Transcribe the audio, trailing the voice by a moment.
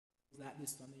like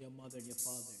this to your mother and your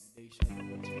father. They shall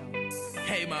put you down.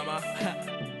 Hey mama,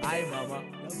 hi mama.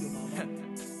 Love you, mama.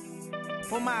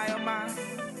 Oh my, oh my.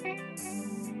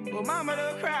 Oh mama,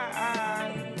 don't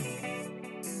cry.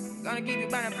 Gonna keep you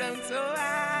by the blood so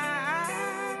high.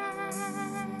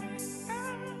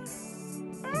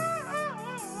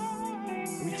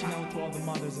 Reaching out to all the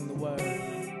mothers in the world.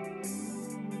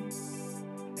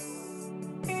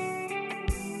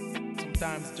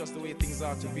 Sometimes it's just the way things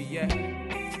are to be, yeah.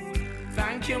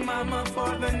 Thank you, mama,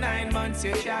 for the 9 months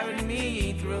you carried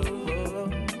me through.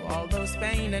 All those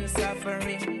pain and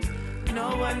suffering.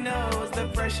 No one knows the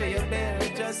pressure you bear,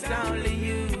 just only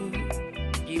you.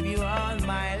 Give you all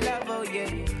my love, oh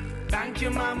yeah. Thank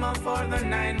you, mama, for the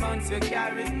 9 months you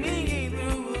carried me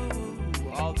through.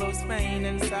 All those pain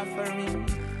and suffering.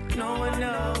 No one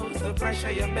knows the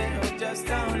pressure you bear, just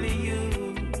only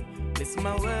you. It's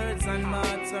my words and my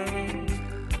uttering.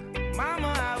 Mama,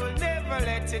 I will never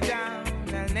let you down.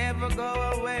 I'll never go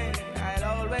away.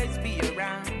 I'll always be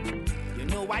around. You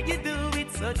know why you do it,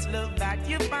 such love that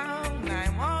you found.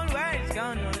 I'm always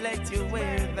gonna let you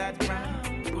wear that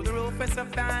crown. Through the roughest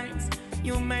of times,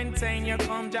 you maintain your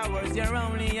calm towards your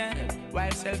only end,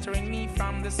 while sheltering me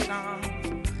from the storm.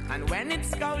 And when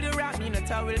it's cold, you wrap me in a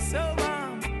towel so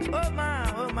warm. Oh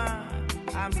my, oh my,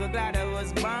 I'm so glad I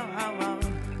was born.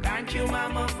 Thank you,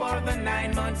 mama, for the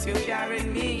 9 months you carried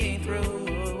me through.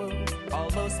 All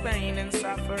those pain and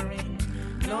suffering.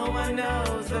 No one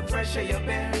knows the pressure you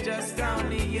bear, just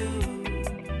only you.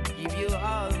 Give you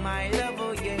all my love,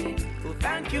 oh yeah. Oh,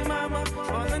 thank you, mama,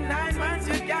 for the 9 months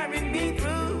you carried me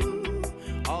through.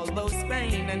 All those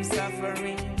pain and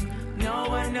suffering. No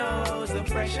one knows the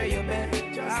pressure you bear,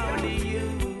 just only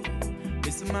you.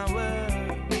 This is my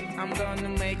word, I'm gonna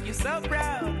make you so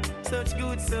proud. Such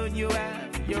good son you have.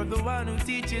 You're the one who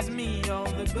teaches me all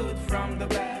the good from the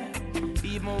bad.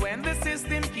 Even when the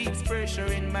system keeps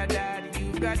pressuring my dad,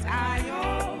 you've got high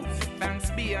hopes. Thanks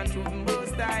be unto the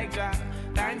Most High God.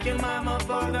 Thank you, mama,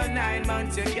 for the 9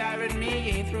 months you carried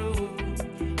me through.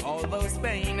 All those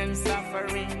pain and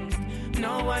suffering.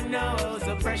 No one knows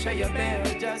the pressure you bear,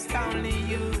 just only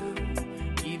you.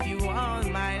 Give you all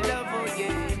my love, oh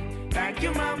yeah. Thank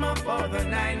you, mama, for the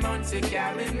 9 months you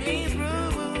carried me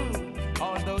through.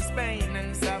 All those pain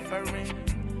and suffering.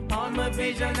 All my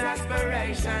vision,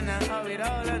 aspiration, I owe it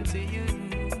all unto you.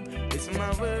 It's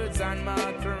my words and my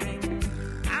offering.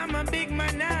 I'm a big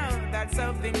man now, that's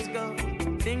how things go.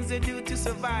 Things they do to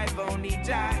survive, only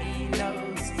Jah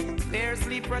knows.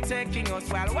 Fiercely protecting us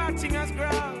while watching us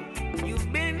grow.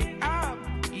 You've been up,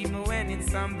 even when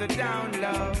it's on the down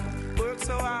low. Work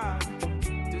so hard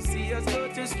to see us go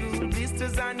to school.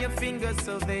 Blisters on your fingers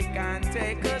so they can't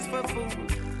take us for food.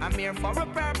 I'm here for a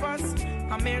purpose,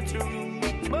 I'm here to rule.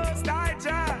 Most High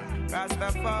Jah,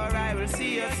 Rastafari will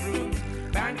see us through.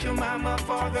 Thank you, mama,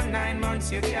 for the 9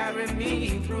 months you carried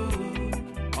me through.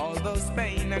 All those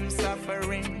pain and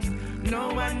suffering. No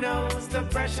one knows the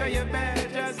pressure you bear,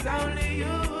 just only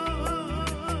you.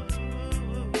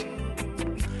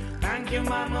 Thank you,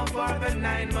 mama, for the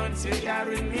 9 months you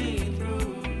carried me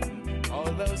through.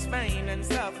 All those pain and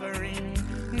suffering.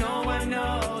 No one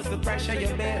knows the pressure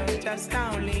you bear, just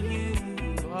only you.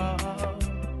 Oh.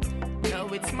 Now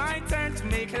it's my turn to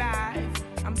make life.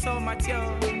 I'm so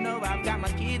mature, know I've got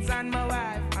my kids and my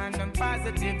wife, and I'm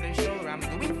positively sure I'm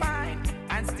doing fine,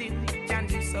 and still can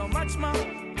do so much more.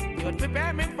 You'd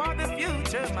prepare me for the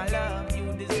future, my love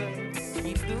you deserve.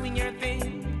 Keep doing your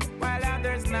thing, while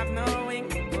others not knowing.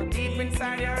 Go deep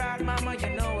inside your heart, mama, you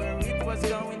know where it was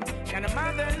going. Can a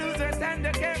mother lose her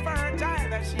tender care for her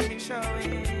child that she been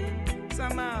showing?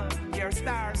 Somehow, your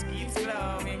stars keep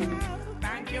glowing.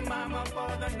 Thank you, mama, for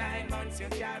the 9 months you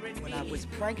carried me. When I was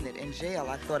pregnant in jail,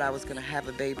 I thought I was going to have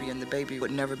a baby and the baby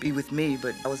would never be with me,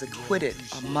 but I was acquitted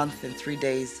a month and 3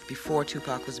 days before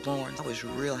Tupac was born. I was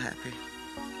real happy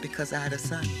because I had a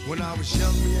son. When I was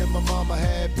young, me and my mama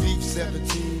had beef,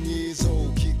 17 years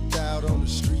old, kicked out on the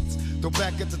streets. Though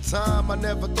back at the time, I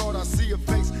never thought I'd see her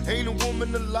face. Ain't a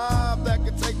woman alive that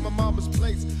could take my mama's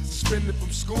place. Suspended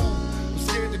from school, I'm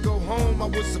scared to go home. I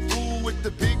was a fool with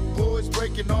the big boys,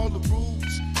 breaking all the rules.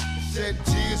 Shed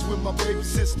tears with my baby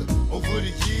sister. Over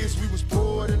the years, we was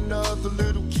poor than other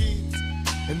little kids.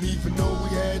 And even though we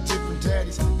had different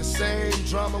daddies, the same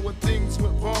drama when things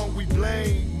went wrong, we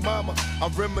blame mama. I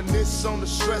reminisce on the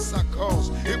stress I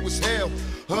caused. It was hell,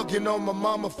 hugging on my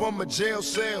mama from a jail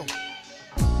cell.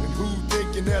 And who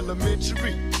thinking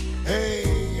elementary?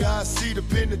 Hey, I see the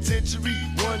penitentiary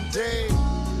one day.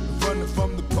 Running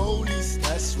from the police,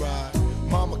 that's right.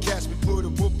 Mama catch me, put a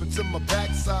whooping to my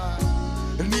backside.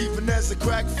 And even as a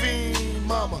crack fiend,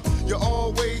 mama, you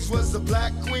always was a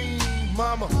black queen,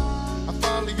 mama. I I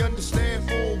finally understand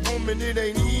for a woman it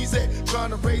ain't easy trying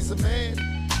to raise a man.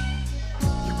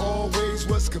 You always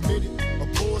was committed, a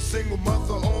poor single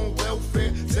mother on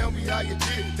welfare. Tell me how you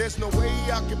did it, there's no way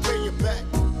I can pay you back.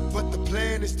 But the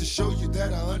plan is to show you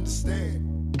that I understand.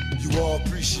 You all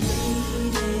appreciate it.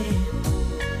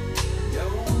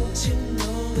 Don't you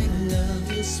know we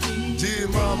love you, sweet Dear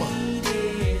mama,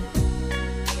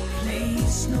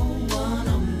 place no one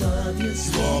above you,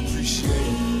 sweet. you all appreciate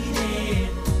it.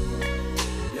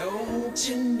 Don't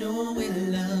you know we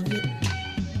love you?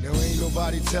 Now ain't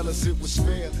nobody tell us it was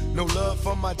fair. No love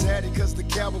from my daddy cause the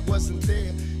coward wasn't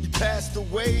there. He passed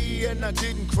away and I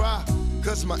didn't cry,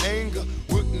 cause my anger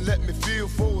wouldn't let me feel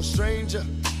for a stranger.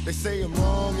 They say I'm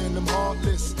wrong and I'm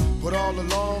heartless, but all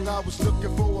along I was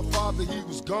looking for a father, he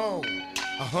was gone.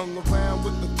 I hung around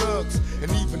with the thugs,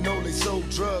 and even though they sold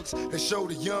drugs, they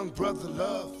showed a young brother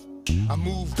love. I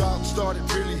moved out and started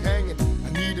really hanging. I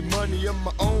needed money of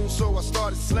my own, so I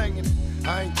started slanging.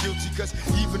 I ain't guilty cause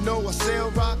even though I sell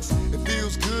rocks, it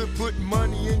feels good putting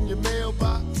money in your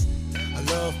mailbox. I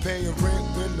love paying rent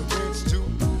when the rent's due.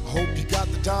 I hope you got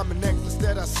the diamond necklace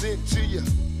that I sent to you.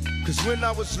 Cause when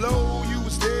I was low, you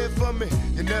was there for me.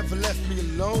 You never left me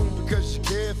alone because you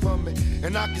cared for me.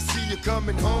 And I can see you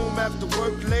coming home after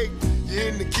work late. You're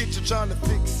in the kitchen trying to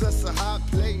fix us a hot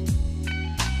plate.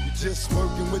 You're just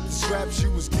working with the scraps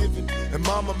you was given. And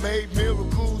mama made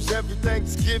miracles every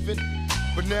Thanksgiving.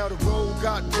 But now the road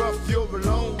got rough, you're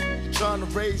alone. You're trying to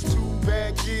raise 2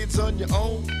 bad kids on your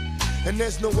own. And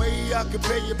there's no way I can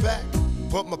pay you back.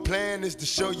 But my plan is to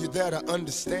show you that I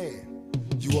understand.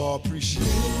 You all appreciate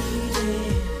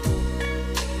it.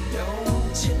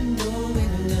 Don't you know we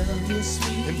love you,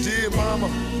 sweet? And dear mama,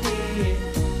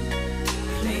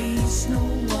 place no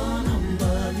one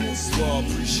above you, sweet. you all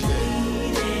appreciate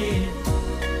it.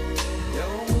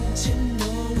 Don't you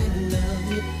know we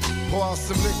love you? Pour out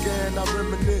some liquor and I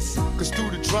reminisce. Cause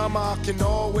through the drama I can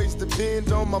always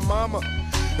depend on my mama.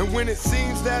 And when it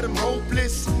seems that I'm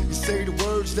hopeless, you say the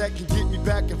words that can get me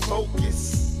back in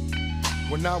focus.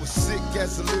 When I was sick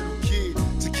as a little kid,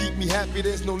 to keep me happy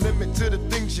there's no limit to the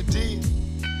things you did.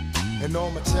 And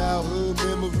all my childhood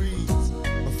memories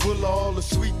are full of all the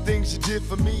sweet things you did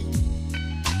for me.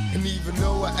 And even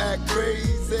though I act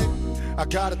crazy, I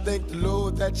gotta thank the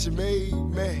Lord that you made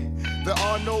me. There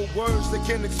are no words that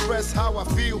can express how I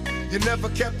feel. You never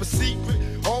kept a secret,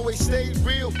 always stayed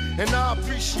real. And I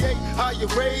appreciate how you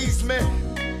raised me,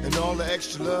 and all the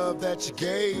extra love that you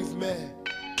gave me.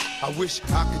 I wish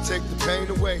I could take the pain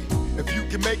away. If you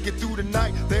can make it through the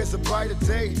night, there's a brighter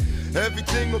day.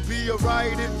 Everything will be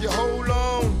alright if you hold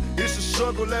on. It's a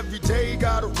struggle every day,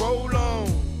 gotta roll on.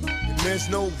 And there's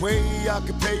no way I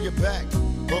can pay you back.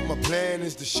 But my plan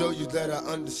is to show you that I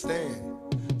understand.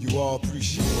 You all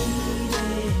appreciate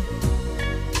it.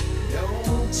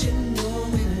 Don't you know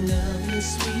we love you,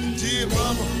 sweet? Dear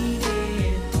mama,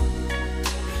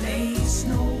 place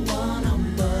no one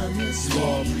above you, sweet. you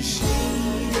all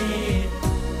appreciate it.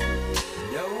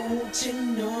 Don't you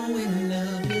know we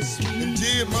love you, sweet? And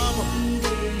dear mama,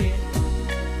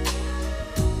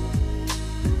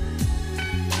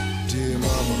 dear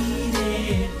mama,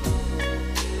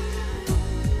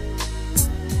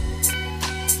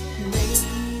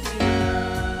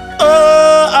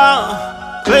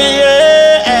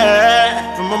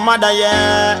 clear from my mother,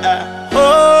 yeah.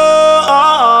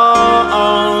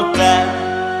 Clear.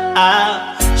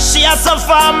 She has so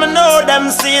far, me know them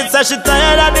seeds. So she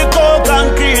tired of the cold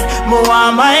concrete. Me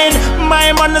want mine,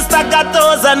 my money stack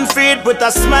 1,000 feet. Put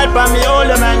a smile on me old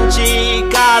man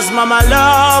cheek. Cause mama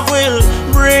love will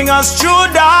bring us through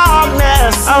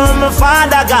darkness. And when my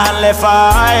father gone left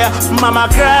her, mama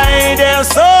cried, they're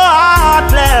so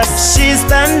heartless. She's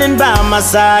standing by my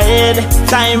side,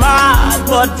 time hard,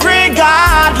 but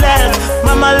regardless,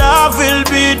 mama love will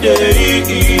be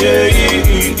there.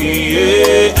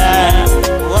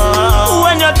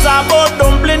 When you talk about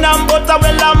dumpling and butter,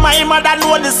 well, my mother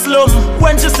know the slum.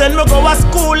 When she send me go to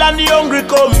school and the hungry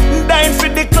come, dying for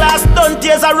the class, don't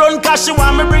tears around, cause she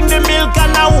want me bring the milk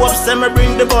and I hope say me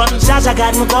bring the bun. Jaja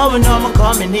got me going, now me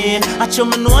coming in. I show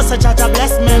me know, so Jaja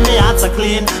bless me, me hearts are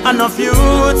clean. Enough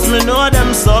youths, me know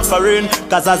them suffering,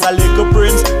 cause as a little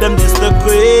prince, them this the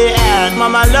queen.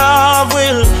 Mama love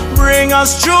will bring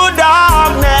us through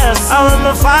darkness. And when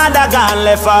my father gone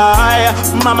left her,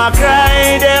 mama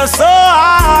cried, they're so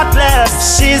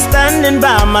heartless. She's standing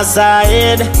by my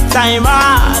side, time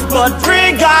hard, but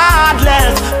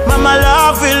regardless, mama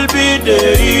love will be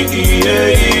there.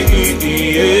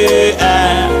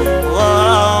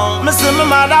 Me see my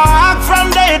mother walk from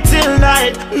day till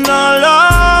night, no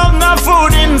love, no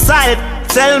food inside.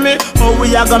 Tell me how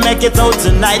we are gonna make it out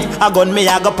tonight. I got me,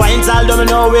 I got pints, although me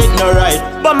know it no right.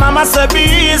 But mama said be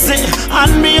easy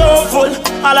and be hopeful.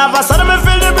 All of a sudden me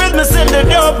feel the breeze, me see the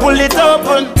door, pull it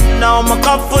open. Now my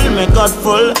cup full, me gut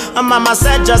full. And mama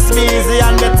said just be easy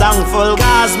and be thankful.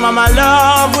 Cause mama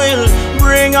love will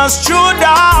bring us through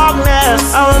darkness.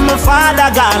 And when my father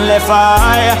gone left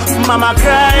her, mama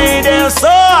cried, they're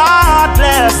so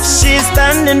heartless. She's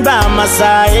standing by my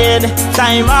side.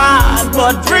 Time hard,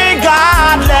 but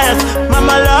regardless,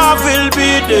 mama love will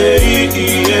be there.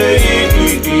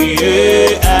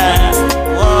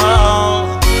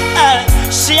 Whoa.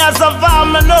 She has a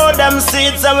farm, I know them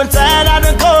seeds. I'm tired of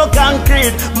the cold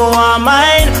concrete. More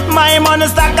mine, my money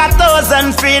stack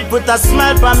 1,000 feet. Put a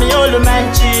smile on me old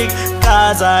man cheek.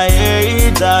 Cause I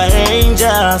hate the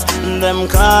angels, them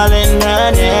calling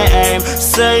her name,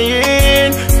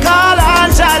 saying, call on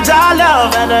Jaja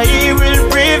love and he will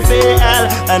prevail.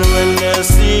 And when they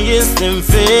see his slim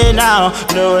face now,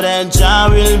 know that Jah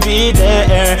will be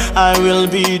there. I will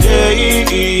be there.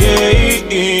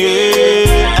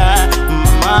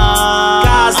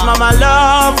 Cause mama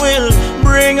love will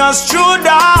bring us through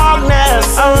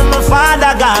darkness. And when my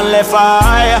father gone left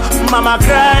her, mama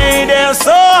cried, they're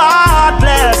so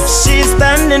heartless. She's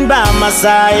standing by my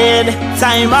side.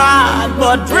 Time hard,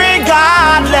 but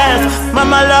regardless,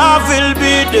 mama love will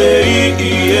be there.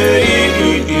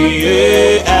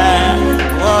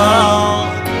 Whoa.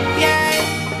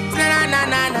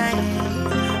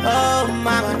 Oh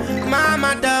mama,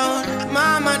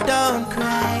 mama don't cry.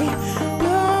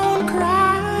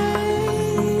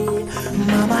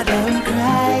 Mama, don't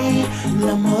cry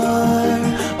no more.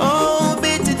 Oh,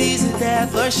 bitter days are there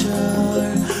for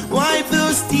sure. Wipe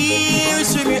those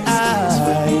tears from your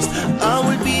eyes. I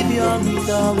will be the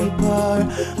only pour.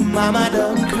 Mama,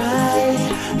 don't cry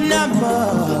no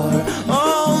more.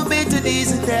 Oh, bitter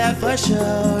days are there for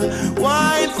sure.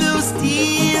 Wipe those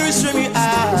tears from your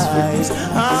eyes.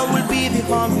 I will be the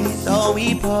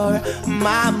only pour.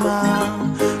 Mama,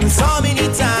 so many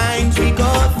times we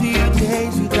go through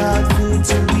days without food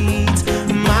to eat.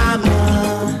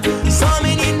 Mama, so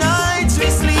many nights we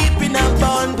sleep in a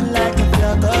bundle like a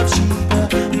flock of sheep.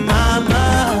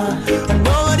 Mama, I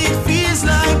know what it feels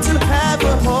like to have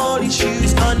a holy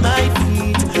shoes on my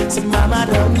feet. So mama,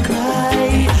 don't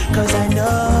cry, cause I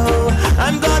know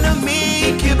I'm gonna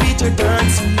make you bitter turn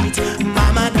sweet.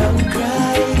 Mama, don't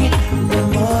cry no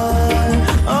more.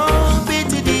 Oh,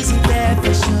 bitter days are there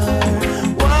for sure.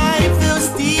 Wipe those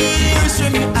tears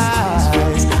from your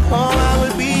eyes. Oh, I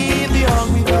will be the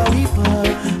hungry weeper.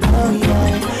 Oh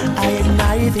yeah, I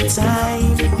admire the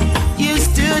time you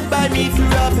stood by me through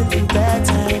rough and through bad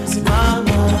times.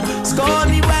 Mama, scorn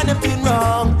me when I've been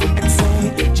wrong and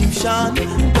say, Egyptian,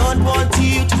 don't want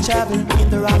you to travel in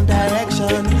the wrong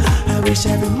direction. I wish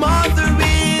every mother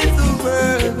in the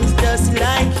world was just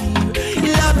like you.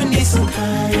 Your loving is so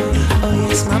kind. Oh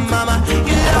yes, my mama,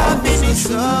 your loving is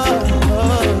so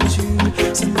true.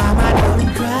 So mama, don't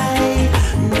cry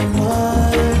no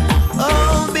more.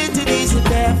 Oh, bitter days are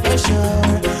there for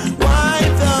sure.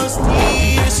 Wipe those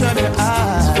tears from your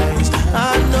eyes. I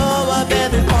know I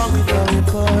better hungry for you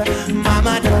poor.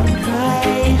 Mama, don't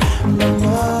cry no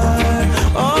more.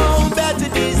 Oh, better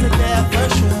days are there for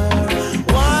sure.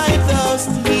 Wipe those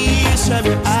tears from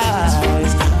your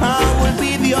eyes. I will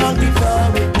be the hungry for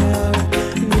you poor.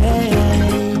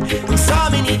 Yeah. So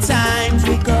many times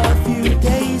we go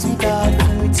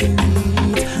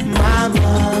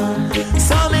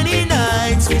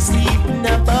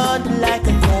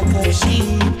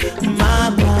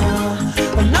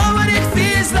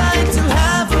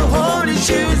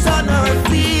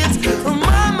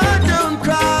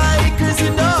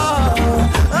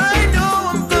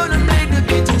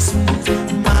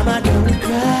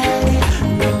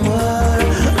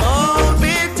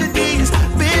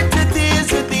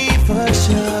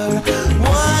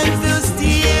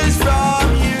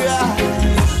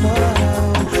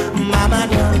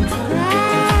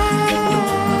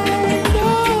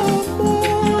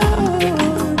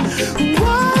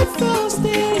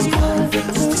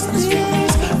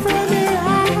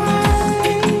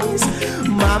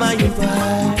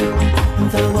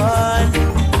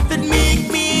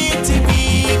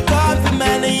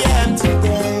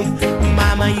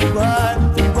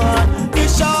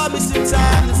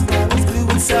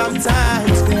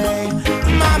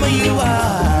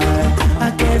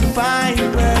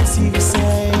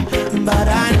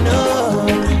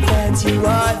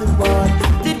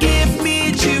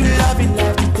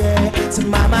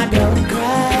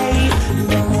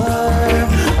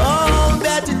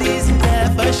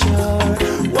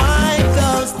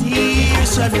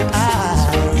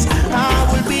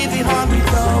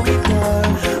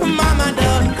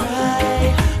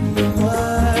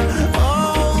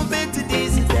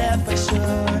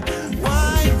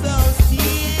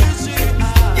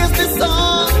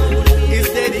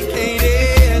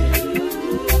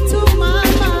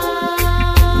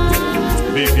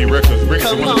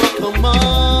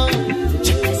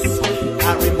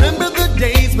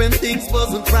when things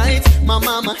wasn't right, my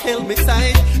mama held me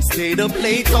tight, stayed up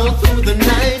late all through the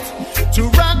night to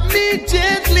rock me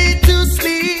gently to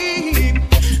sleep.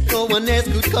 No one else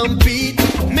could compete,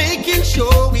 making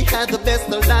sure we had the best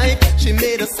of life. She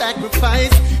made a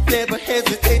sacrifice, never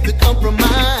hesitate to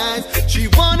compromise. She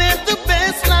wanted the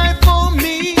best life for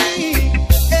me.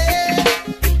 Yeah.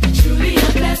 Truly a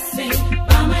blessing,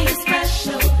 Mama, you're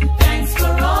special. Thanks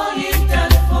for all you've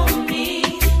done for me.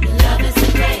 Your love is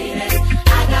the greatest,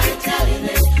 I gotta tell you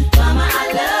this. Mama, I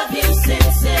love you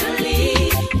sincerely.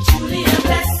 Truly a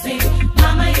blessing,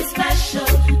 Mama, you're special.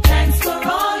 Thanks for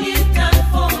all you've done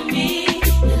for me.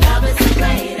 Your love is the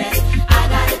greatest, I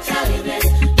gotta tell you this.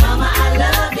 Mama, I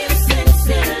love you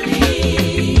sincerely.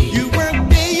 You worked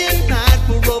day and night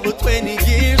for over 20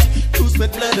 years, through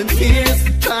sweat, blood and tears,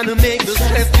 trying to make the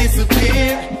stress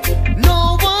disappear.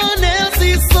 No one else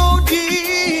is so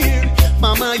dear.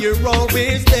 Mama, you're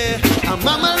always there. A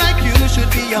mama like you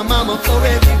should be a mama for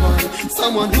everyone,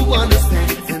 someone who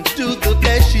understands and do the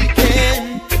best she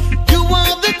can. You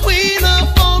are the queen of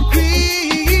all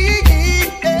queens.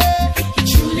 Yeah.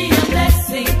 Truly a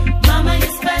blessing, Mama,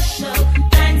 you're special.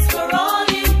 Thanks for all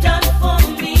you've done for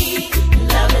me. Your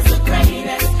love is the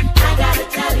greatest, I gotta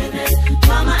tell you this.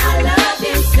 Mama, I love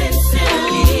you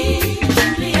sincerely.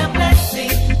 Truly a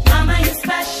blessing, Mama, you're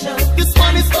special. This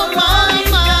one is for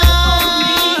mama.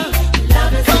 Your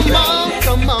love is the Come on, greatest,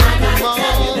 come on, I gotta come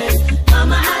tell you on. this.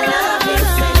 Mama, I love you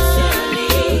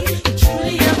sincerely.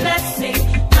 Truly a blessing,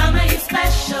 Mama, you're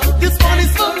special. This one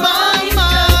is for Thanks for all you've mama.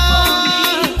 done for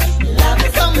me. Your love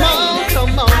is the Come on, greatest,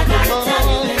 come on, I gotta come tell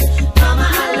you on. this. Mama,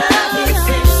 I love you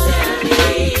sincerely.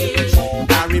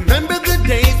 I remember the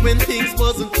days when things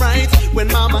wasn't right, when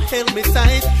mama held me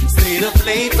tight, stayed up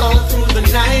late all through the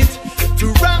night to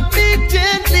rock me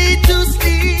gently to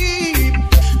sleep.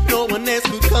 No one else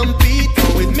could compete,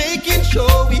 always making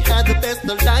sure we had the best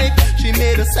of life. She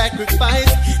made a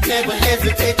sacrifice, never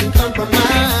hesitate to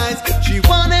compromise. She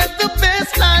wanted the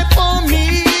best life for me.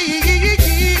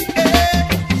 Yeah.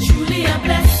 Truly a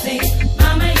blessing,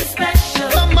 Mama, you're special.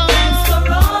 Come on. Thanks for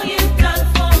all you've done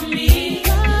for me.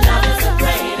 Your love is the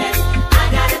greatest, I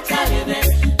gotta tell you this.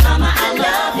 Mama, I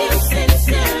love you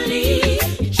sincerely.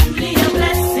 Truly a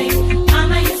blessing,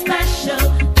 Mama, you're special.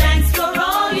 Thanks for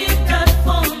all you've done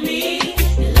for me.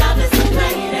 Your love is the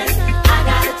greatest, I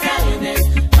gotta tell you this.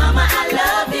 Mama, I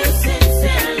love you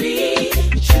sincerely.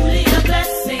 Truly a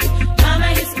blessing, Mama,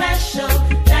 you're special.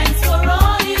 Thanks for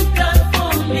all you've done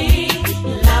for me.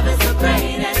 Your love is the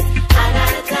greatest, I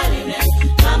gotta tell you this.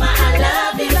 Mama, I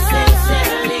love you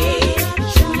sincerely.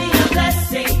 Truly a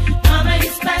blessing, Mama,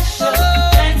 you're special.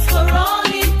 Thanks for all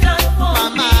you've done for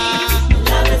me. Your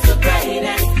love is the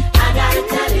greatest, I gotta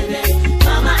tell you this.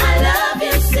 Mama, I love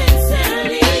you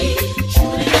sincerely.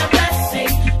 Truly a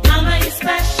blessing, Mama, you're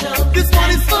special. This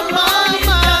one is for Thanks for all you've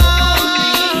mama. done for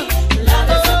me. Your love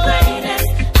is the greatest,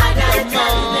 I gotta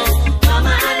tell you this.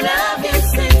 Mama, I love you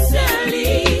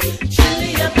sincerely.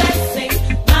 Truly a blessing,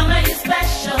 Mama, you're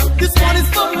special. This one is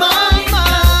for mama.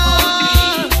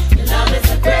 Your love is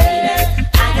the greatest,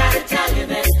 I gotta tell you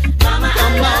this. Mama, I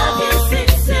love you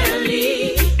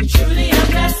sincerely. Truly a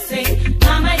blessing,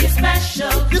 Mama, you're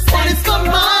special. This one is for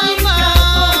mama.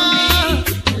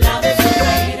 Your love is the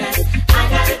greatest, I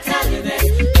gotta tell you this.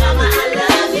 Mama, I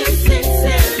love you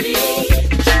sincerely.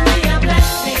 Truly a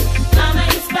blessing, Mama,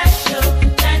 you're special.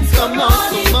 Thanks for Come on,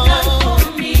 all you've come done on. for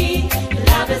me. Your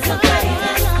love is the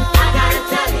greatest, I gotta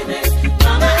tell you this.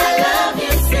 Mama, I love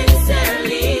you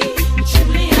sincerely.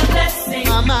 Truly a blessing,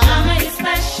 Mama. Mama, you're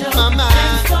special. Mama.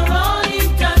 Thanks for all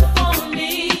you've done for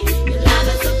me. Your love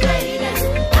is the greatest,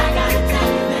 I gotta tell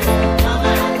you this.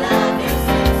 Mama, I love you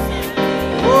sincerely.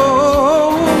 Oh,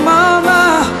 mama,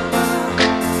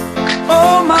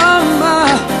 oh, mama,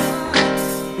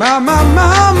 mama,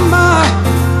 mama,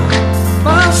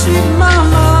 my sweet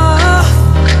mama.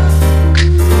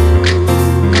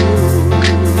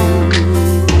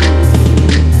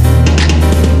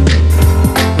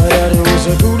 My daddy was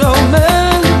a good old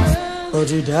man, but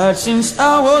he died since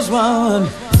I was one.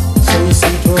 So you see,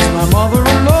 it was my mother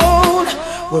alone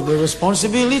with the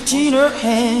responsibility in her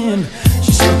hand.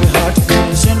 She said we had to feed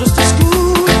and send us to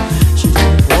school. She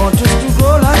didn't want us to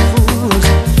grow like fools.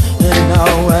 And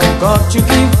now I've got to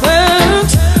give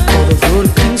thanks for the good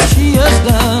things she has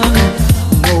done.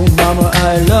 Oh mama,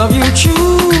 I love you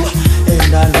too,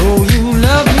 and I know you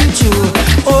love me too.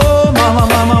 Oh mama,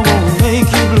 mama won't make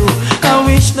you blue. I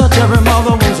wish that every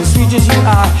mother was as sweet as you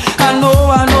are. I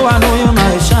know you're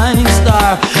my shining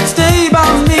star. Stay by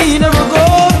me, never go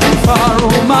too far.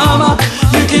 Oh mama,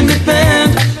 you can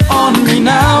depend on me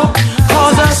now,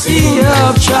 'cause I see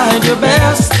you've tried your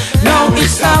best. Now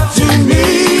it's up to me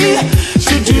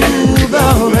to do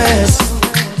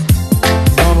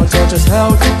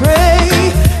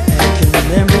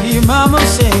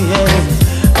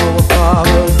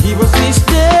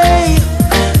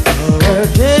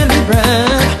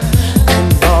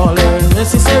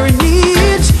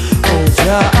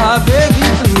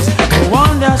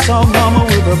saw mama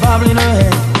with a Bible in her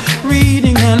hand,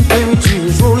 reading and praying with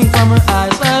tears rolling from her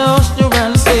eyes. I hushed her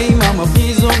and say, mama,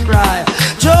 please don't cry.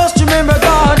 Just remember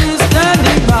God is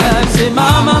standing by. I say,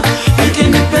 mama, you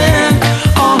can depend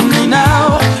on me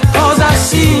now, cause I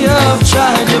see you've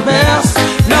tried your best.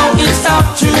 Now it's up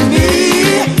to me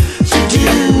to do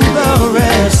the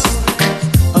rest.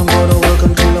 I'm gonna work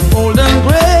until I'm old and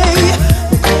gray,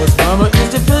 because mama is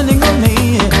depending on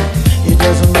me. It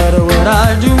doesn't matter what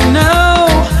I do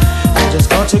now, I just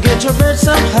got to get your bread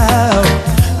somehow.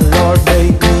 Lord,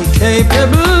 make me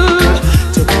capable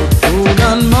to put food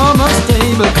on mama's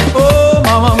table. Oh,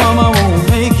 mama, mama won't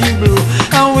make you blue.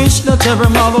 I wish that every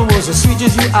mother was as sweet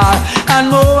as you are. I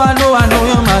know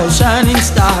you're my shining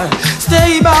star.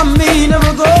 Stay by me,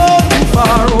 never go too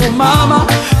far. Oh, mama,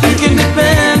 you can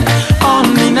depend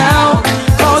on me now,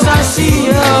 cause I see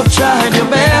you've tried your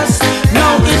best.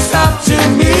 Now it's up to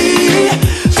me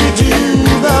to do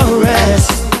the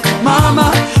rest. Mama,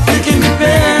 you can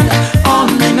depend on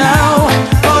me now,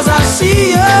 cause I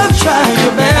see you've tried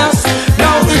your best.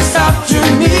 Now it's up to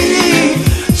me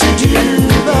to do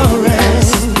the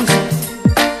rest.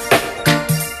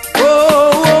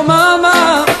 Oh,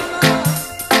 mama,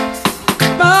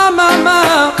 mama,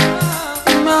 mama,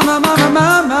 mama, mama,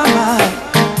 mama,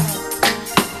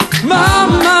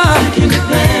 mama, you can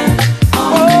depend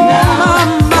on me now,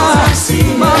 cause I see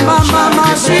you've tried your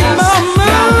best.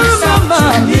 Now it's up to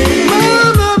me.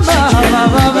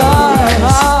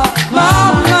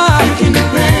 Mama, you can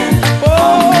depend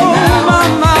on me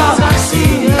now, cause I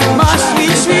see you, my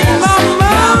sweet, sweet mama.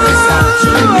 Now it's up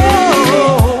to me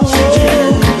to do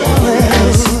the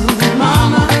rest.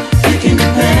 Mama, you can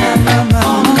depend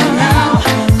on me now,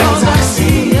 cause I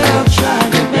see you tried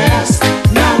your best.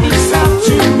 Now it's up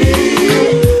to me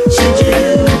to do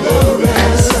the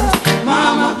rest.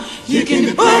 Mama, you can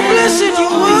depend on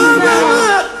me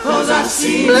now, cause I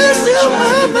see you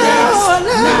tried your best.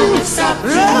 Now it's up to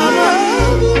me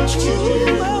to do.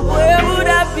 Where would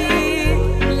I be,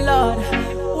 Lord?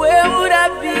 Where would I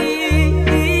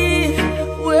be?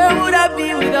 Where would I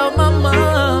be without my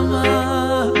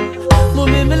mama?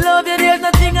 Mommy, me love you, there's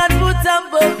nothing I'd put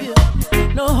above you.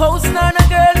 No house, nor no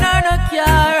girl, nor no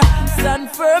car. Stand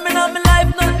firm in my life,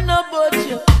 nothing about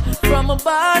you. From a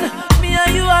barn, me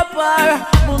and you are par.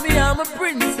 Mommy, I'm a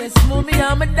princess. Mommy,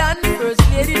 I'm a dan. First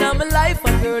lady in my life,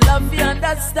 a girl of you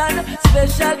understand.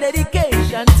 Special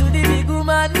dedication to the big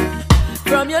woman.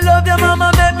 From your love, your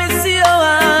mama make me see your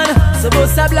hand. So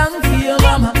bust a blank for your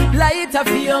mama, lighter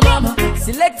for your mama.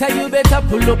 Selector, you better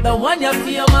pull up the one you for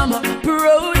your mama.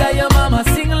 Proud of your mama,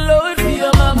 sing loud for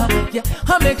your mama. Yeah,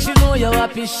 I make sure know you're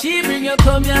happy. She bring you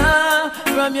come here.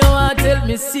 From your heart, tell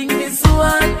me sing this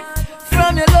one.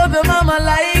 From your love, your mama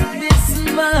like this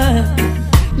man.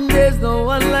 There's no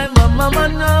one like my mama,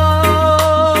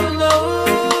 no, no.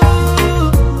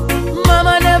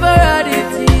 Mama never had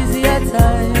it easy at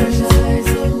times.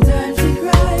 Sometimes she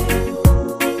cried.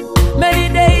 Many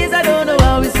days I don't know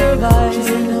how we survived. She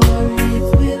said, no worry, it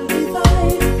will be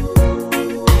fine.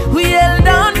 We held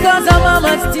on cause of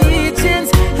mama's teachings,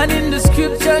 and in the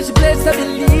scripture she placed her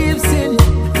beliefs in.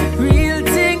 Real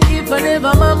thing, if I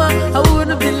never mama, I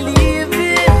wouldn't believe.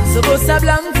 So bust a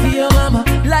blank for your mama,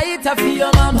 lighter for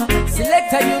your mama.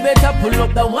 Selector, you better pull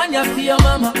up the one you for your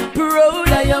mama. Proud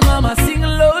of your mama, sing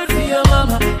loud for your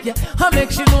mama. Yeah, I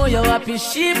make sure know you're happy.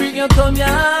 She bring you come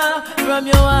here. From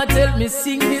your heart, tell me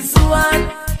sing this one.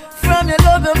 From your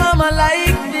love, your mama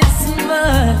like this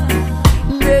man.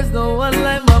 There's no one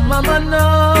like my mama,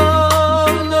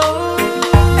 no, no.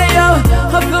 Hey yo,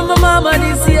 I feel my mama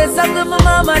this year, I feel my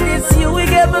mama this year. We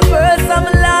gave me first and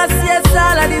my last, yes,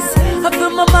 all of this. I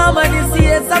feel my mama this,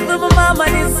 yes, I feel my mama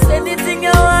this. Anything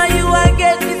you want, you want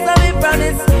get this, I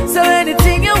promise. So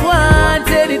anything you want,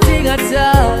 anything at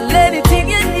all, anything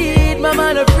you need,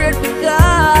 mama no afraid to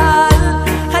call.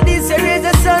 And this year is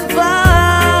a sun fall.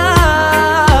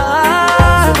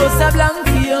 So bust a blank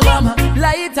for your mama,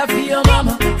 lighter for your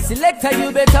mama. Selector,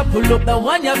 you better pull up the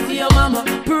one you for your mama.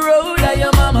 Proud of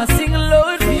your mama, sing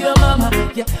loud for your mama.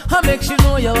 Yeah, I make sure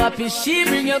know you're happy. She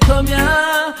bring you come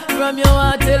here. From your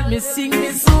heart, tell me sing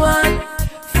this one.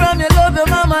 From your love, your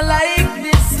mama like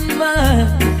this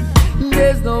man.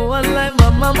 There's no one like my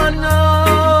mama,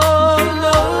 no,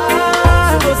 no.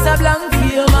 So bust a blank for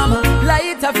your mama,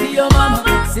 lighter for your mama.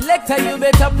 Selector, you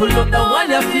better pull up the one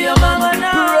you for your mama.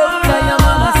 Proud of your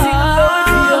mama, sing loud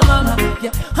for your mama.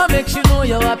 Yeah, I make sure know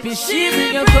you're happy. She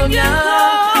bring you come here.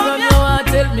 From your heart,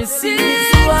 tell me sing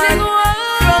this one.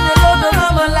 From your love, your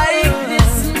mama like this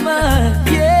man.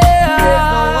 Yeah, there's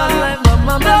no one like my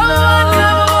mama, no,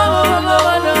 no,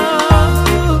 no.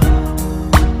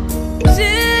 She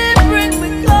bring me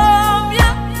come,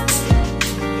 yeah.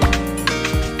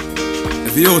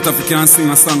 The youth if you can sing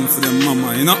a song for them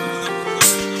mama, you know?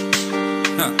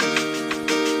 Yeah.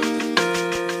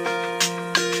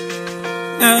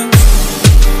 Yeah.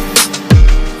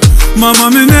 Mama,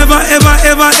 me never, ever,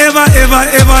 ever, ever, ever,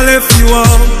 ever left you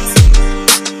out.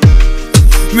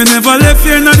 Me never left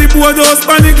you in the boardhouse,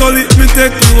 panic gully, me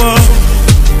take you out.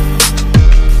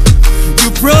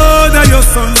 You proud of your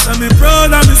sons, and me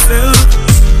proud of myself.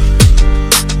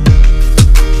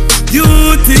 You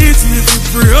teach me to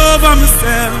pray over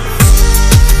myself.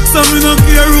 So me no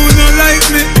care who no like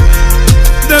me.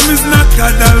 Them is not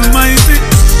God Almighty.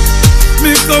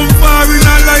 Me come far in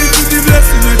a life with the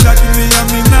blessing of Jah give me, and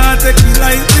me not take it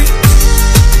lightly.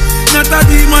 Not a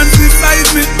demon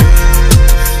beside me.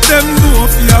 Them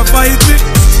know if you fight me.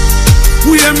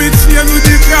 We hear me chain with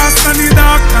the grass and the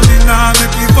dark, and me nah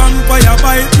make the vampire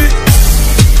bite me.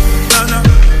 Nah, nah.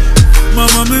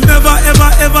 Mama, me never,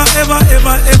 ever, ever, ever,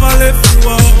 ever, ever left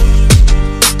you out.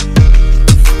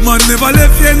 Man never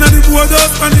left you in the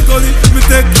boardhouse and the gully, me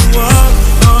take you out.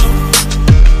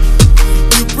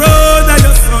 You proud of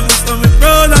your son, so me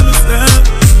proud of myself.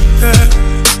 Yeah.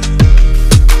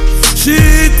 She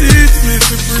teach me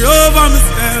to pray over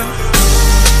myself.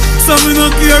 So me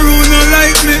no care who no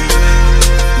like me.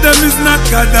 Them is not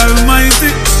God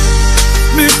Almighty.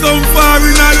 Me come far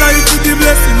in a life with the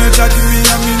blessing of Jah give me,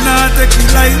 and me not take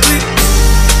it lightly.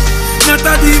 Not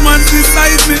a demon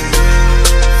beside me.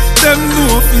 Them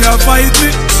know if you fight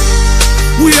me.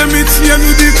 We hear me chain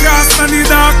with the grass and the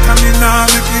dark, and me nah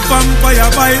make the vampire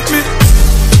bite me.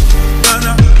 Nah,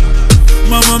 nah.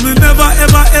 Mama, me never,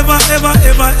 ever, ever, ever,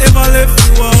 ever, ever left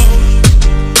you out.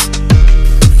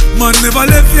 Man never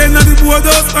left you in the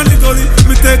boardhouse and the gully,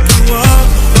 me take you out.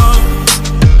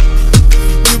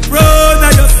 Me proud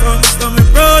of your son, so me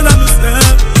proud of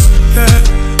myself. Yeah.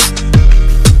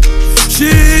 She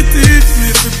teach me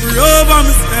to pray over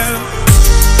myself.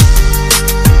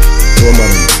 Oh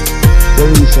man,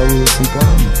 Teresa was some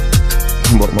farmer,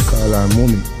 but I call her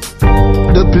mommy.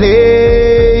 The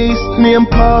place named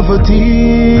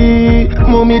poverty,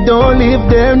 mommy don't live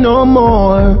there no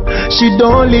more. She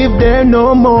don't live there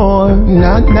no more.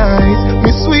 Not nice,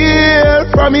 me swear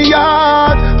from me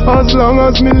heart. As long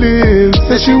as me live,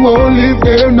 say she won't live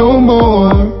there no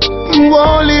more.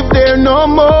 Won't live there no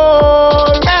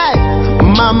more. Hey,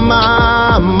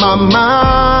 mama, mama,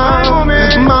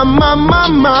 mama, mama,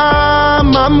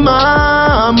 mama,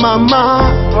 mama.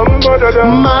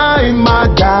 My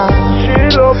mother,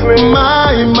 she love me.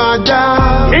 My mother,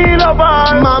 he love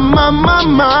her. Mama,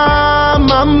 mama,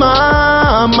 mama,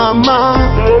 mama.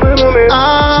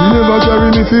 She never carry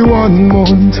me for 1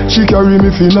 month. She carry me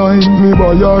for 9. Me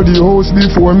buy her the house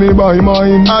before me buy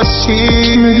mine.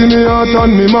 She me give me heart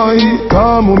and me mind.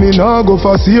 Come me nah go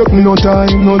forsake me no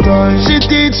time, no time. She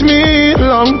teach me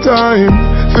long time.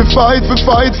 For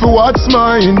fight for what's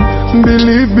mine.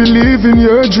 Believe in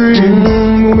your dream.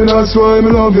 Mommy, that's why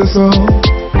me love you so.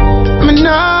 Me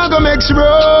nah go make she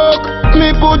broke.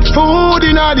 Me put food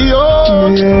in the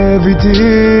oven. Me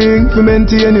everything to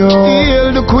maintain you.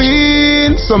 Hail the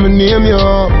queen, so me name you.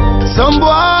 Some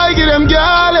boy give them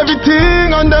girl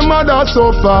everything and them mother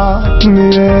so far.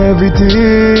 Me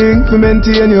everything to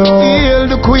maintain you. Hail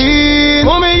the queen,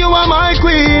 mommy you are my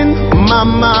queen.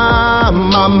 Mama,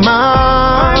 mama,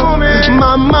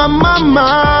 mama, mama,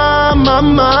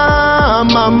 mama,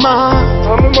 mama.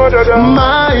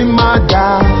 My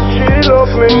mother, she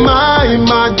love me. My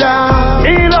mother,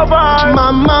 he love her.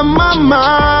 Mama, mama,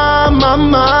 mama,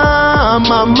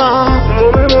 mama.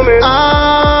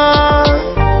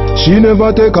 She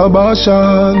never take a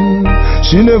bashan.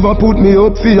 She never put me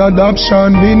up for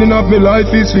adoption. Meaning of my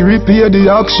life is to repair the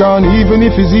action, even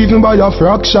if it's even by a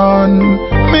fraction.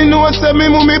 Me know say me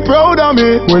mommy proud of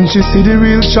me when she see the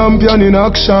real champion in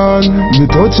action. Me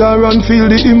touch her and feel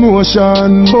the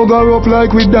emotion. Hug her up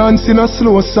like we dance in a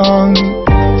slow song.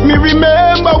 Me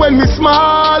remember when me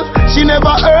small, she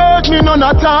never hurt me none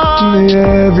at all. Me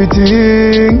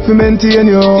everything to maintain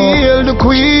you. Hail the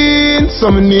queen,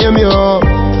 so me name you.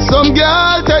 Some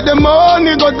girl take the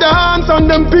money, go dance and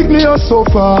them pick me up so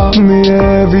far. Me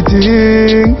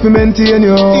everything to maintain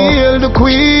you. Hail the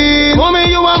queen, mommy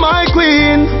you are my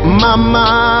queen.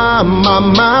 Mama,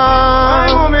 mama,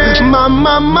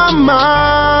 mama, mama,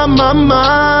 mama,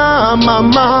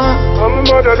 mama.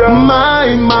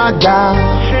 My mother,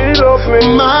 she love me.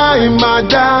 My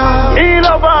mother, he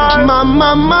love her.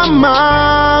 Mama, mama,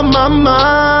 mama,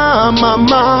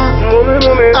 mama.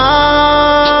 Mommy.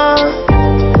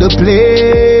 The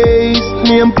place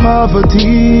name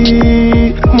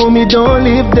poverty. Mommy don't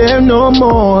live there no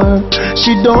more.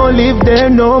 She don't live there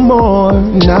no more.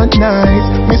 Not nice.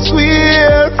 Me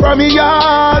swear from me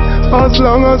yard, as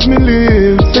long as me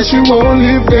live, say she won't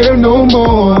live there no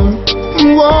more.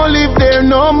 Won't live there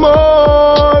no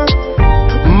more.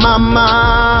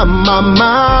 Mama, mama,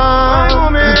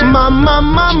 mama,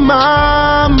 mama,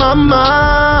 mama,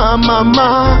 mama,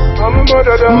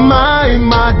 my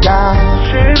mother,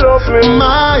 she loves me.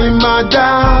 My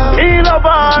mother, he loves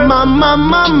her. Mama,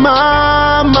 mama,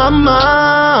 mama,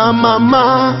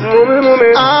 mama,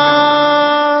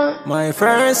 ah. My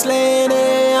first lady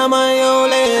and my old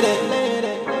lady.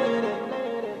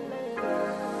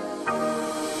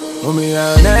 Mommy,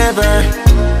 I'll never,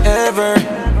 ever,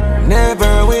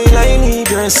 never will I leave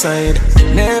your side.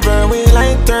 Never will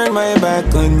I turn my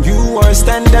back on you or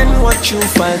stand and watch you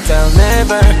fight. I'll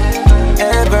never,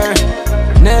 ever,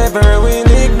 never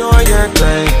will ignore your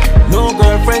cry. No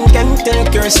girlfriend can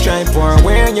take your stripe or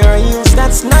wear your heels,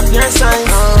 that's not your size.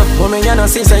 Mommy, you know,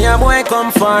 see, say your boy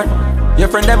come far. Your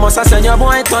friend them must have said your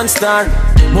boy turn star.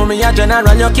 Mommy, a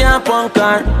general, you can't punk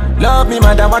her. Love me,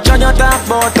 mother, watch how you talk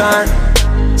about her.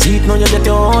 See it now, you get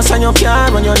your house and your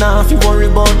car. When you're not, you worry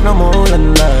about no more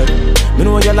than that. Me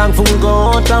know you long fool go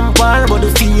out and par, but you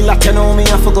feel like you know me,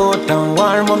 I forgot and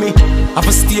war, mommy. I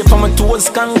for stay for my toes,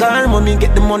 kangar, mommy.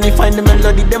 Get the money, find the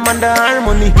melody, them and the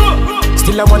harmony.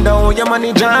 Still I wonder how your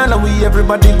money drawn, and we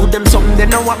everybody good them something, they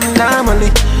know what me normally.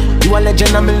 You a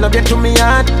legend and me love you to me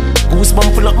heart.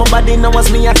 Goosebump full up my body, now was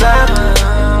me attack.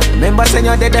 Remember saying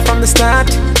you're dead from the start.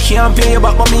 Can't pay you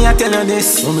back, but me I tell you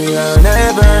this. Mommy, I'll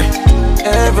never,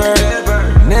 ever,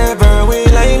 never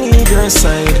will I leave your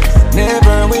side.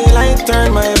 Never will I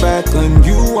turn my back on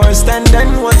you or stand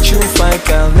and watch you fight.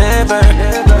 I'll never,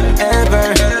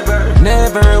 ever,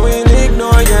 never will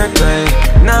ignore your cry.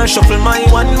 Now shuffle my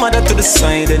one mother to the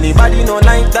side. Anybody know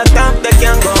like that top, they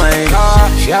can go hide.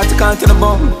 She had to count to the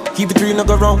bone, keep it real, no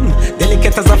go wrong.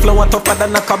 Delicate as a flower, tougher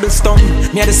than a cobblestone.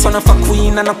 Me a the son of a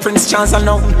queen and a prince chance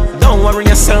alone. Don't worry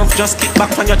yourself, just kick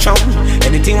back on your throne.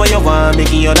 Anything what you want, me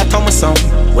give you that on my song.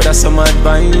 Whether some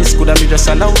advice, could I be just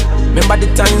alone? Remember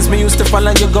the times me used to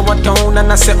follow you go a town,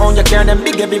 and I say, oh, you carry them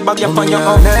big heavy bag you on your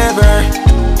own. Never,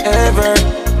 ever,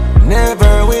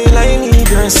 never will I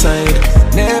leave your side.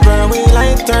 Never will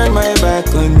I turn my back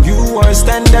on you or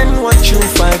stand and watch you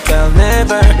fight. I'll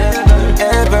never,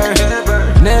 ever,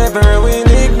 never will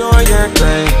ignore your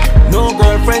cry. No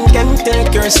girlfriend can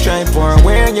take your stripe or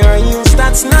wear your heels,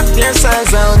 that's not your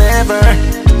size. I'll never.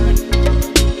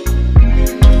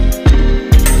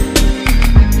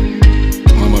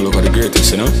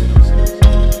 Greatest, you know.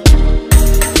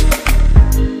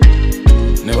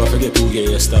 Never forget who gave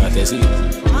you a start, you see.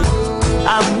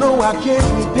 I know I can't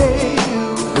repay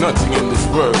you. Nothing in this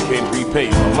world can repay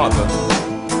my mother.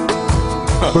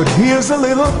 But here's a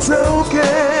little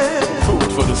token.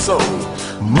 Food for the soul.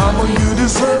 Mama, you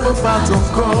deserve a pot of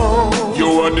gold.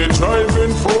 You are the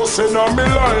driving force in my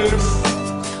life.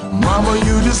 Mama,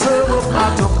 you deserve a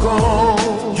pot of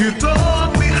gold. You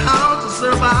taught me how to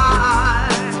survive.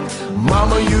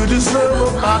 Mama, you deserve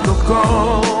a pot of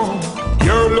gold.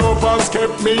 Your love has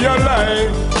kept me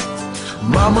alive.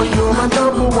 Mama, you're my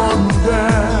number one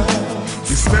girl.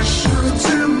 You're special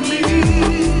to me.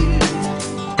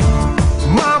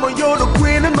 Mama, you're the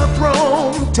queen of my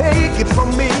throne. Take it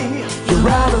from me. You're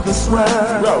out of this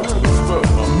world.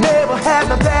 Never had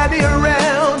my daddy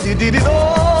around. You did it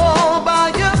all by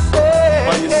yourself.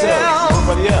 By yourself.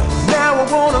 Nobody else. Now I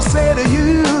wanna say to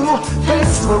you,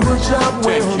 thanks for a job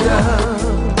well done.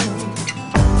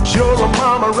 You're a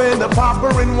mama and a papa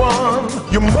in one.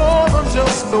 You're more than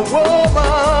just a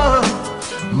woman.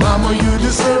 Mama, you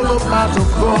deserve a pot of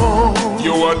gold.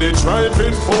 You are the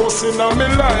driving force in my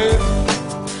life.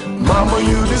 Mama,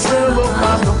 you deserve a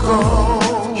pot of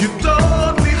gold. You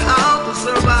taught me how to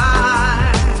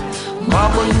survive.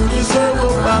 Mama, you deserve a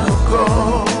pot of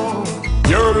gold.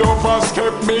 Your love has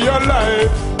kept me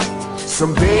alive.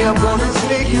 Someday I'm gonna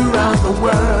take you around the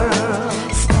world.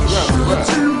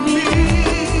 Special to me.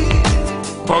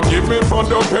 Forgive me for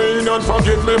the pain and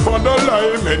forgive me for the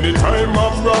lie. Anytime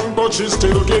I'm wrong, but she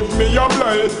still give me a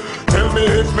blight. Tell me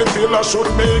if me feel I should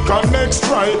make a next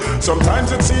try.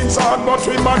 Sometimes it seems hard, but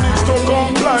we manage to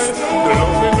comply. The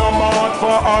love in my heart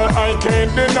for all I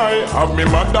can't deny. Have me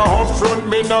mother up front,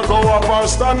 me not go up or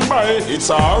stand by. It's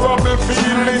a horrible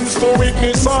feelings to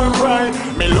witness and cry.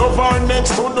 Me love her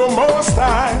next to the most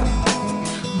high.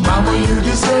 Mama, you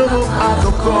deserve a pot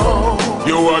of gold.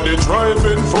 You are the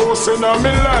driving force in my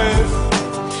life.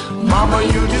 Mama,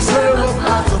 you deserve a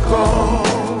pot of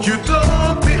gold. You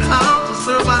taught me how to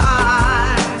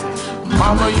survive.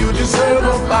 Mama, you deserve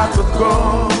a pot of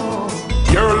gold.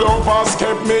 Your love has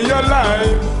kept me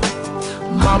alive.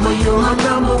 Mama, you're my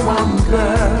number one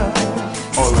girl.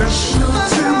 Special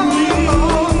to me.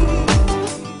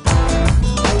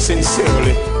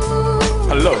 Sincerely,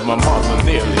 I love my mama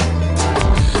dearly.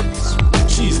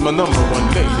 She's my number one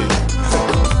lady.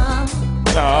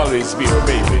 I'll always be her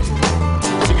baby.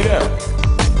 Check it out.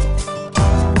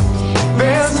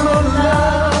 There's no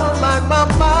love like my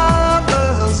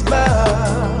mama's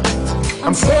love.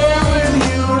 I'm telling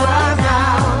you right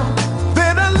now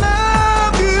that I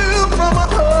love you from a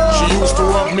heart. She used to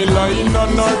have me lying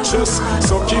on her chest,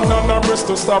 sucking on her breast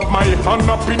to stop my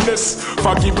unhappiness.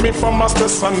 Forgive me for my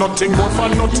stress and nothing more for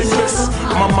nothing less.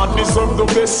 Mama deserve the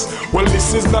best. Well,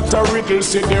 this is not a riddle,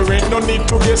 so there ain't no need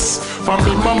to guess. For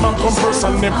me, mama come first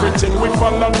and everything we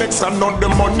follow next. I know the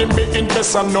money me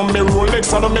invest, I know me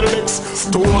Rolex, I know me Lex.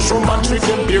 Stone show my trick,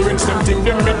 them parents, them thing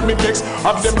they make me vex.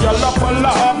 Have them gyal up and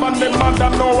laugh and them mother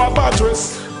know about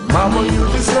dress. Mama, you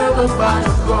deserve a bite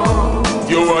of gold.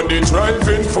 You are the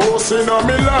driving force in my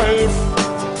life.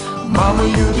 Mama,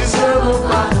 you deserve a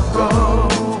bite of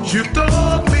gold. You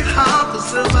taught me how to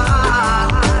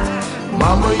survive.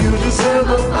 Mama, you deserve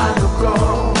a bite of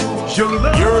gold. Your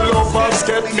love has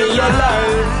kept me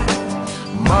alive.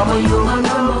 Mama, you're my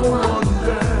number one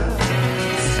girl.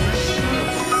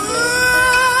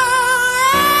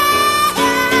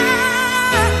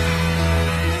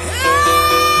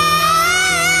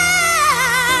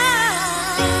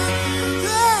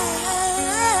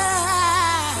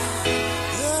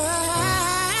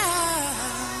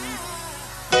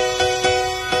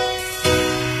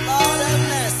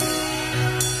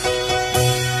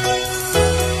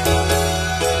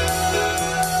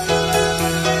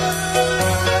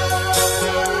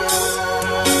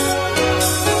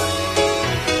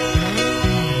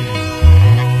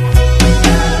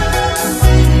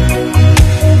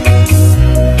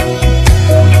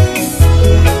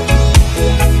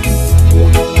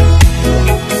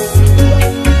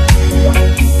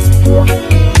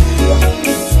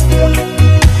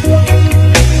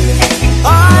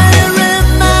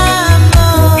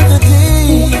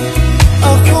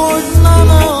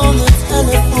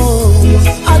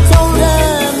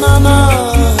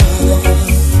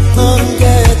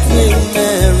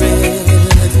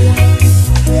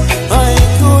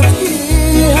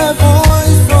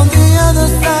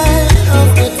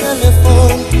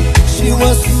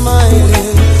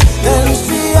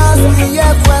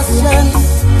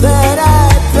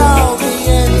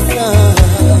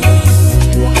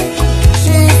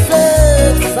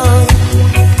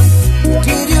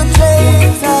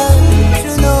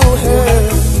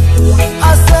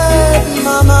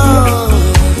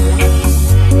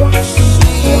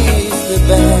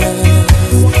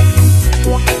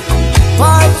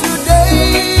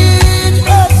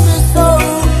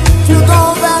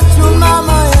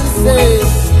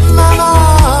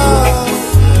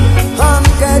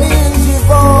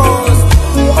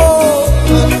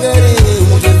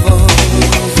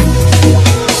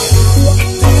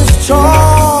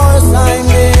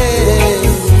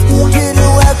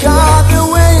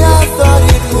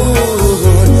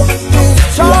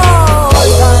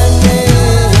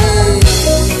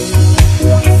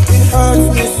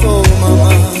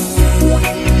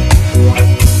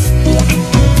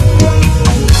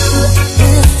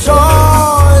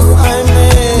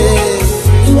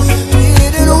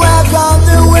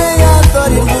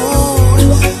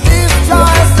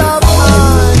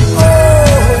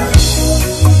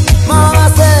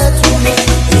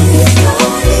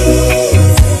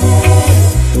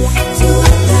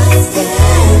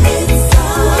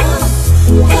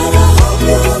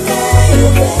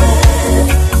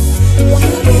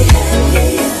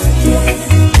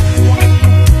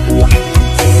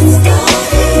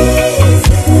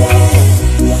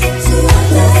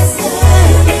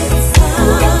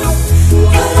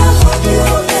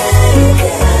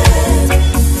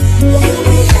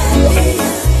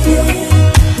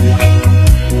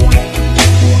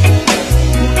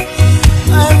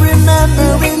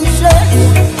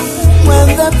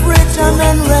 the preacher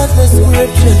man read the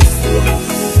scriptures.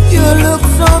 You look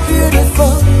so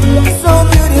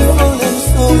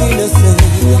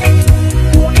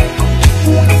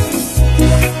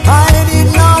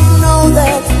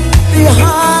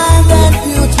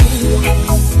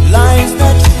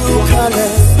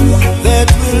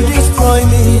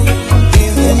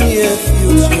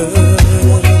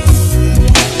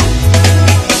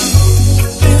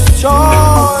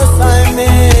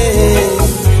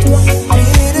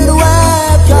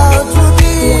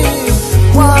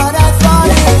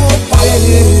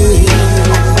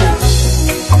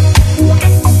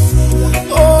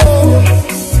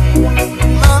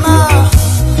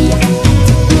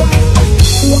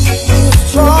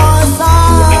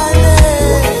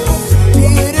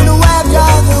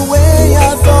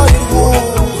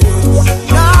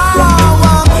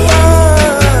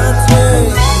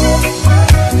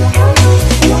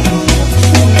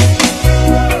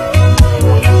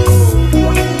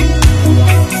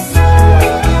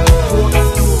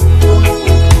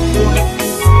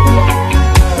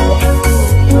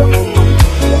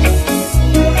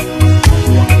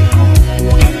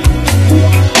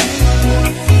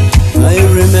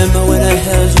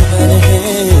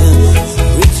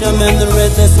and the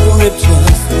rest of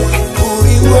scriptures. Who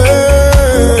we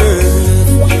were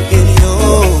in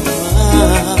your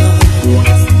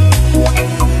eyes.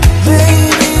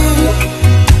 Baby,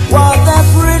 what that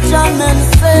preacher man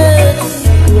said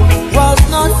was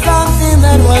not something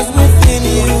that was within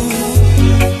you.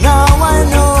 Now I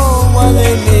know what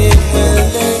they mean when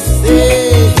they say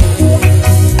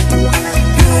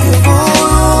beautiful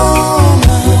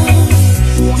woman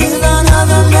is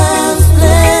another man's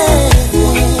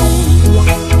plaything.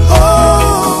 Oh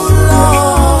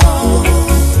Lord,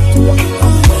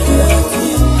 I'm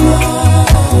hurting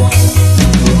now.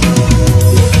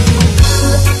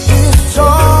 This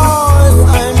choice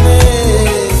I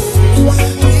made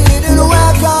didn't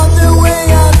work out the way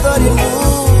I thought it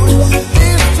would.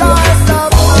 This choice of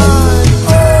mine,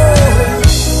 oh,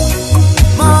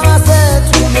 Mama said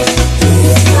to me,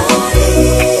 it's not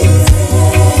easy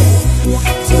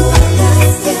to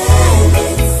understand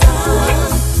it,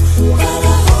 son, but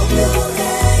I hope you're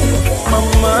ready.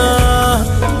 Mama,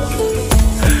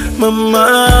 mama,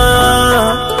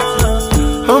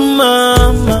 oh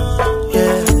mama,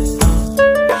 yeah.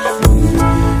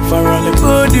 For all the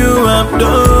good you have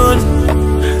done,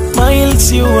 miles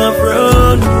you have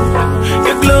run,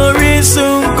 your glory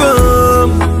soon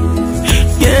come.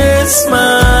 Yes,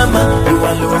 mama, you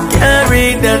alone carry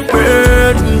that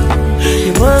burden.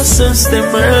 You must sustain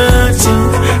mercy,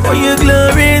 for your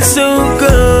glory soon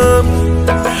come.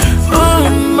 Oh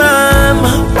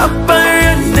mama, Papa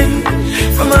running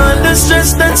from all the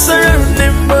stress that's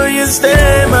surrounding, but you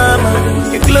stay, mama.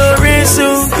 Your glory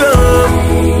soon come.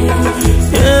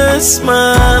 Yes,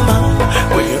 mama,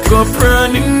 when you go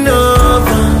running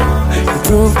over, you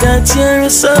prove that you're a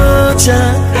soldier.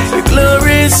 Your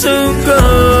glory soon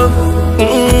come.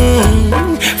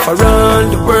 For all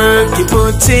the work you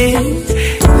put in,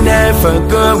 never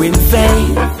go in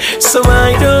vain. So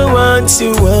I don't want to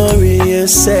worry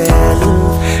yourself,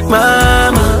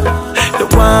 mama. The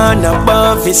one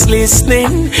above is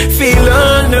listening, feel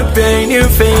all the pain you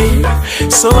feel.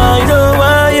 So I don't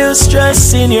want you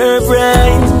stressing your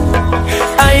brain.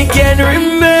 I can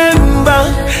remember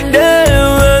there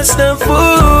was no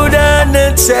food on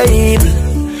the table,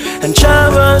 and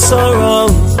troubles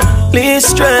around please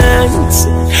strength.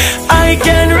 I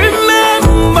can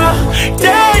remember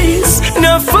days,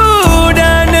 no food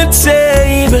on the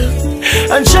table,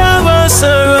 and troubles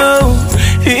around,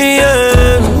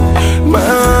 yeah.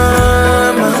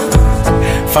 Mama,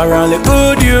 for all the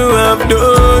good you have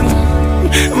done,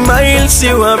 miles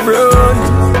you have run,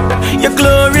 your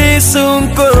glory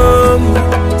soon come.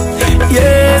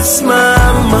 Yes,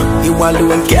 mama, you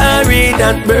alone carry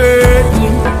that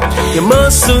burden. Your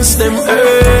muscles them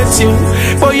hurt you,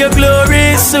 but your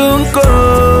glory soon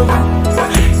come.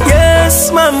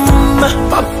 Yes, mama,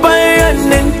 Papa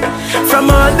running from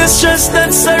all the stress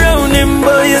that's surrounding,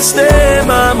 but you stay,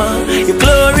 mama. Your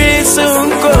glory soon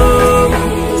come.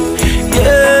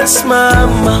 Yes,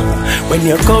 mama, when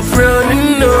your cup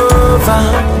running over,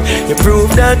 you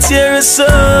prove that you're a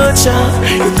soldier.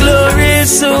 Your glory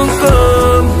soon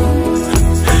come.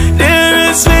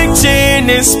 There is victory in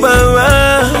His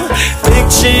power,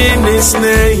 victory in His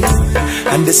name.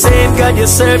 And the same God you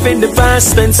serve in the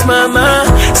past tense, mama,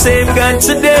 same God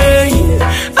today.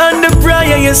 And the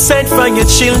prayer you said for your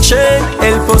children,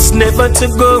 help us never to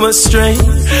go astray.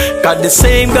 God, the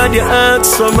same God you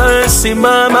ask for mercy,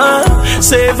 mama,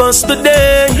 save us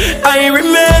today. I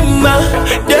remember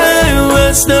there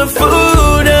was no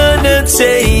food on the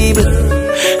table,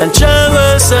 and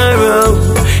troubles around,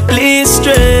 please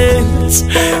strength.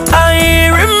 I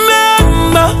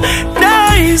remember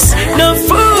days, no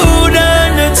food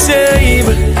on the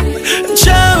table,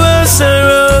 troubles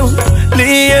around,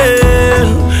 yeah,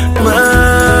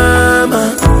 mama.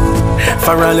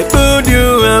 For all the good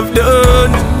you have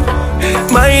done,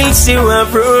 miles you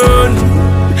have run,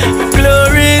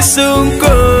 glory soon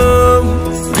come.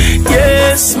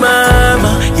 Yes,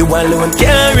 mama, you alone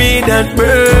carry that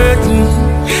burden.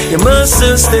 Your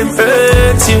muscles them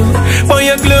hurt you, but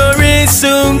your glory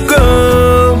soon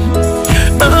come.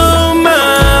 Oh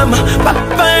mama,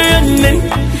 Papa running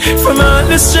from all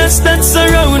the stress that's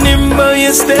surrounding, but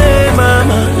you stay,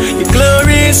 mama. Your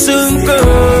glory soon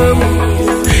come.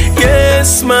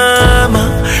 Yes, mama,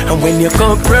 and when you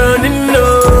come running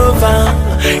over,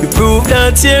 you prove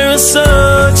that you're a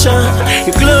soldier.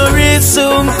 Your glory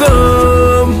soon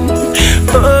come.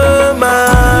 Oh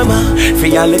mama, for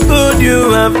all the good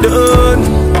you have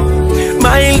done,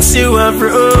 miles you have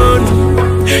run,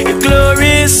 your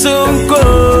glory soon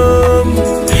come.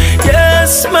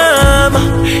 Yes, mama,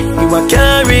 you are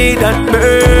carry that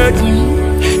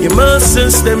burden. Your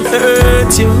muscles them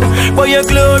hurt you, but your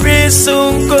glory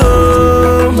soon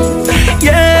come.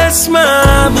 Yes,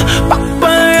 mom, Papa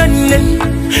running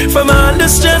from all the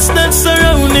stress that's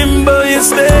surrounding. Boy, you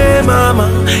stay, mama,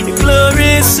 your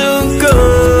glory soon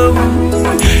come.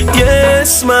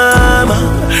 Yes, mama,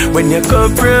 when you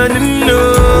come running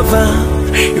over,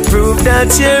 you prove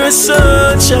that you're a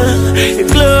soldier. Your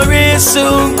glory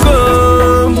soon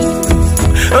come.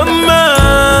 Oh,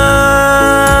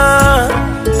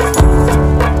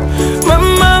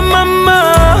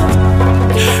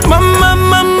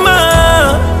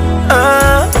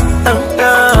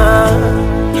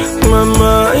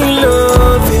 Mama, I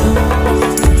love you,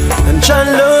 and I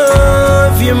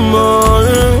love you more.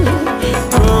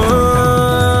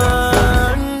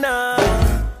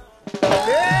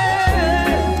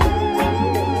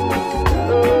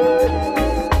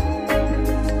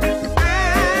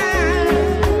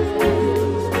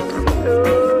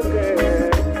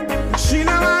 She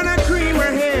don't wanna cream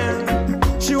her hair,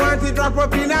 she want to drop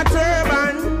up in a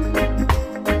turban.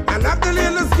 I love the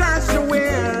little skirt she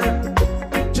wear.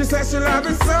 She says she love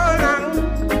it so long.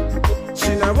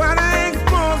 She don't wanna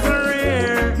expose her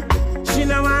hair. She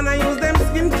don't wanna use them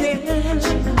skincare.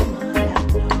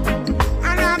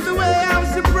 I love the way how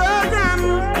she program.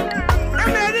 Her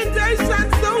meditation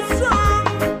so strong.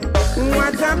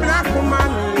 What a black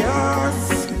woman, yes.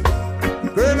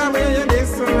 Girl, I wear you this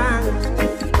so long.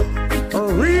 A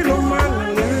real woman,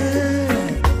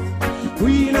 yeah.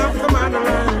 Queen of the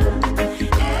motherland.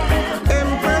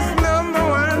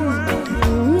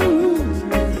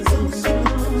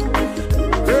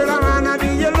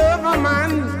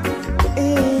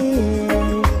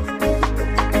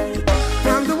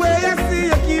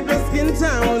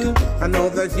 I know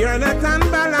that you're not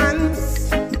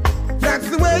unbalanced. That's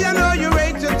the way I know you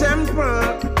rate your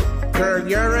temper. Girl,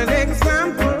 you're an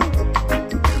example.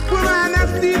 Woman, I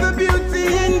see the beauty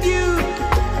in you.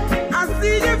 I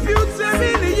see your future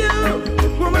in you.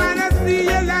 Woman, I see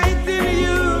your light in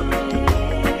you.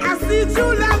 I see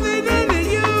true loving in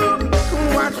you.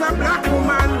 What a black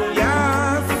woman,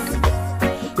 yes.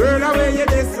 Girl, I wear you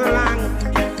this long.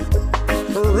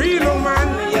 Real woman,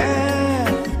 yeah.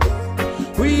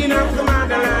 Queen of the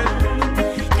motherland,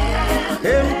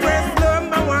 Empress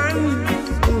number one.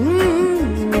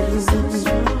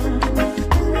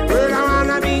 Girl, I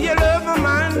wanna be your lover,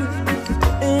 man.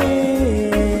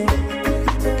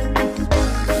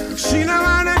 She don't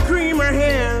wanna cream her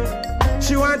hair,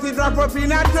 she want to drop up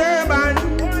in a turban.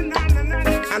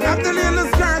 I love the little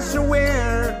skirt she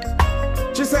wear.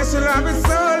 She says she love it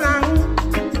so long.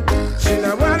 She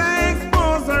don't wanna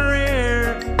expose her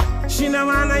hair. She don't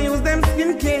wanna use them